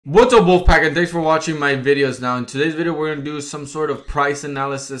What's up, Wolfpack, and thanks for watching my videos. Now in today's video we're going to do some sort of price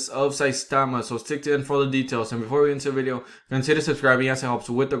analysis of Saitama, so stick to the end for all the details. And before we get into the video, consider subscribing as it helps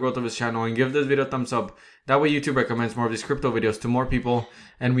with the growth of this channel, and give this video a thumbs up. That way YouTube recommends more of these crypto videos to more people,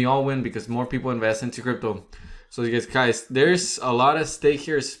 and we all win because more people invest into crypto. So guys, there's a lot at stake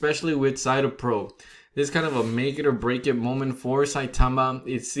here, especially with Saitapro. This is kind of a make it or break it moment for Saitama.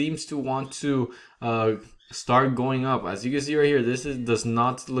 It seems to want to start going up. As you can see right here, does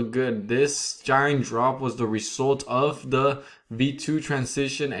not look good. This giant drop was the result of the V2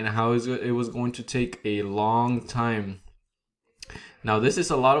 transition and how it was going to take a long time. Now this is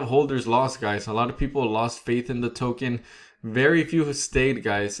a lot of holders lost, guys. A lot of people lost faith in the token. Very few have stayed,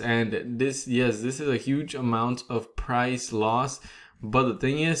 guys, and this is a huge amount of price loss. But the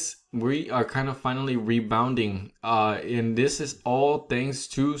thing is, we are kind of finally rebounding, and this is all thanks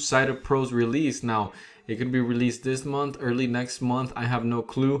to Saitapro's release. Now it could be released this month, early next month, I have no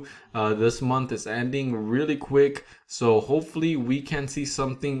clue. This month is ending really quick, so hopefully we can see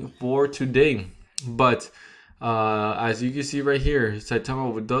something for today. But as you can see right here,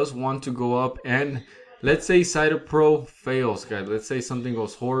 Saitama does want to go up, and let's say Saitapro fails, guys. Let's say something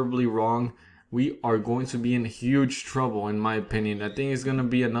goes horribly wrong. We are going to be in huge trouble, in my opinion. I think it's going to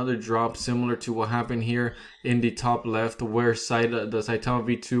be another drop similar to what happened here in the top left, where the Saitama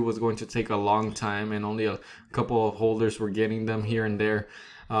V2 was going to take a long time and only a couple of holders were getting them here and there.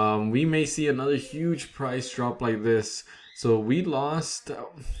 We may see another huge price drop like this. So we lost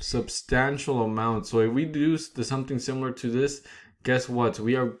substantial amounts. So if we do something similar to this, guess what?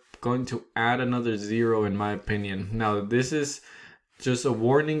 We are going to add another zero, in my opinion. Now this is just a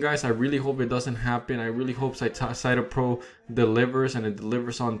warning, guys. I really hope it doesn't happen. I really hope Saitapro delivers, and it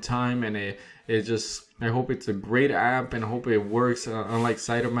delivers on time, and I hope it's a great app, and I hope it works, unlike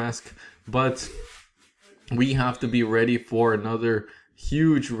Saitamask. But we have to be ready for another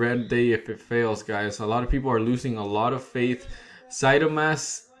huge red day if it fails, guys. A lot of people are losing a lot of faith.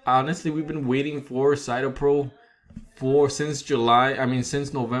 Saitamask, honestly, we've been waiting for Saitapro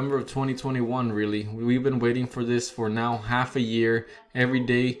since November of 2021. Really, we've been waiting for this for now half a year, every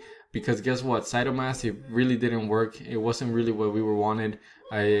day, because guess what? Saitamask, it really didn't work. It wasn't really what we were wanted.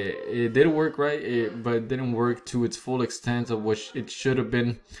 It did work, right? But it didn't work to its full extent of what it should have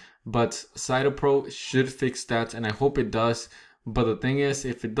been. But Saitapro should fix that, and I hope it does. But the thing is,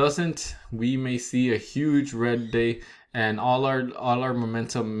 if it doesn't, we may see a huge red day, and all our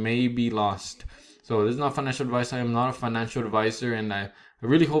momentum may be lost. So this is not financial advice. I am not a financial advisor, and I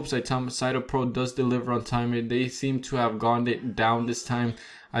really hope Saitapro does deliver on time. They seem to have gone it down this time.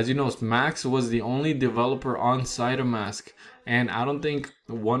 As you know, Max was the only developer on Saitamask, and I don't think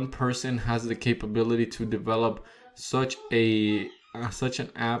one person has the capability to develop such an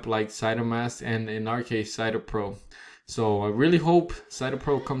app like Saitamask, and in our case Saitapro. So I really hope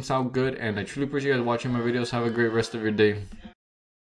Saitapro comes out good, and I truly appreciate you guys watching my videos. Have a great rest of your day.